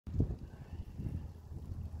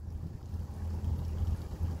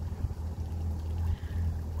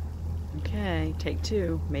Okay, take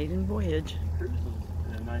two. Maiden voyage. Cruise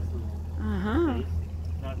is a nice little pace.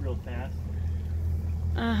 Not real fast.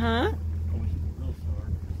 Uh-huh. Always real slower.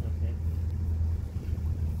 It's okay.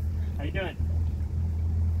 How you doing?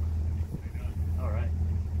 All right.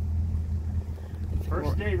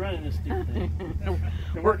 First day running this stupid thing.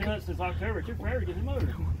 Been working on it since October. It took forever to get the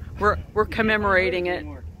motor. We're commemorating it.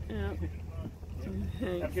 Yeah.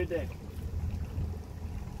 Have a good day.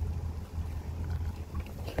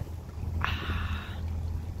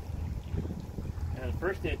 And the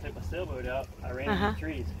first day I took my sailboat out, I ran into the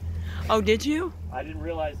trees. Oh, did you? I didn't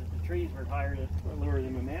realize that the trees were higher or lower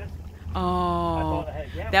than my mast. Oh, I thought I had a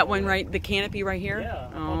gap that one right, the canopy right here? Yeah,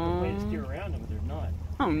 I thought the way to steer around them, but they're not.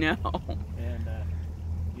 Oh, no. And,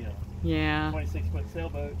 you know, yeah. 26-foot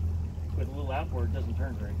sailboat with a little outboard doesn't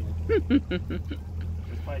turn very good.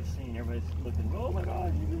 It's quite seen. Everybody's looking, oh my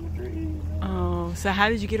God, you're in the trees. Oh, so how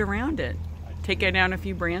did you get around it? Take it down a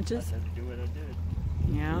few branches? I had to do what I did.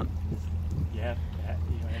 Yeah. You have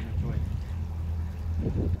no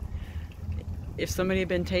choice. If somebody had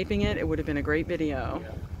been taping it, it would have been a great video.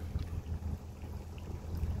 Yeah.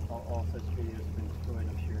 All such videos have been destroyed,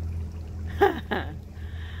 I'm sure.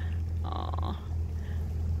 Aw.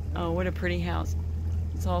 Oh, what a pretty house.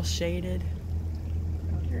 It's all shaded.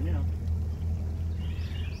 Out here now.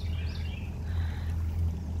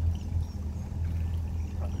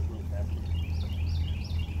 Probably a little faster.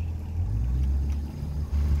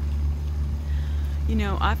 You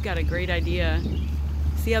know, I've got a great idea.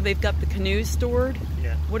 See how they've got the canoes stored?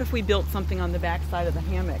 Yeah. What if we built something on the back side of the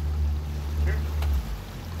hammock? Sure.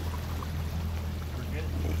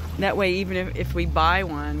 That way, even if we buy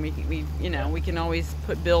one, we you know, we can always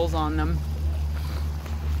put bills on them.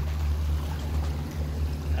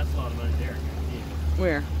 That's a lot of money there.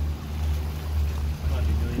 Where? Might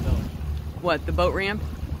be $1 million. What, the boat ramp?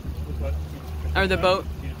 Or the boat?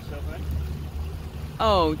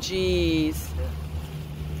 Oh, geez.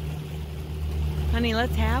 Honey,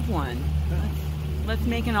 let's have one. Let's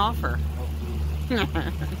make an offer.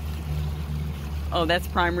 Oh, that's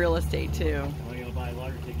prime real estate too.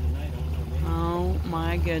 Oh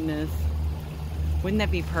my goodness. Wouldn't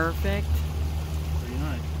that be perfect? Pretty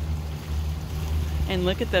nice. And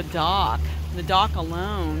look at the dock. The dock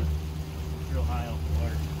alone. It's real high.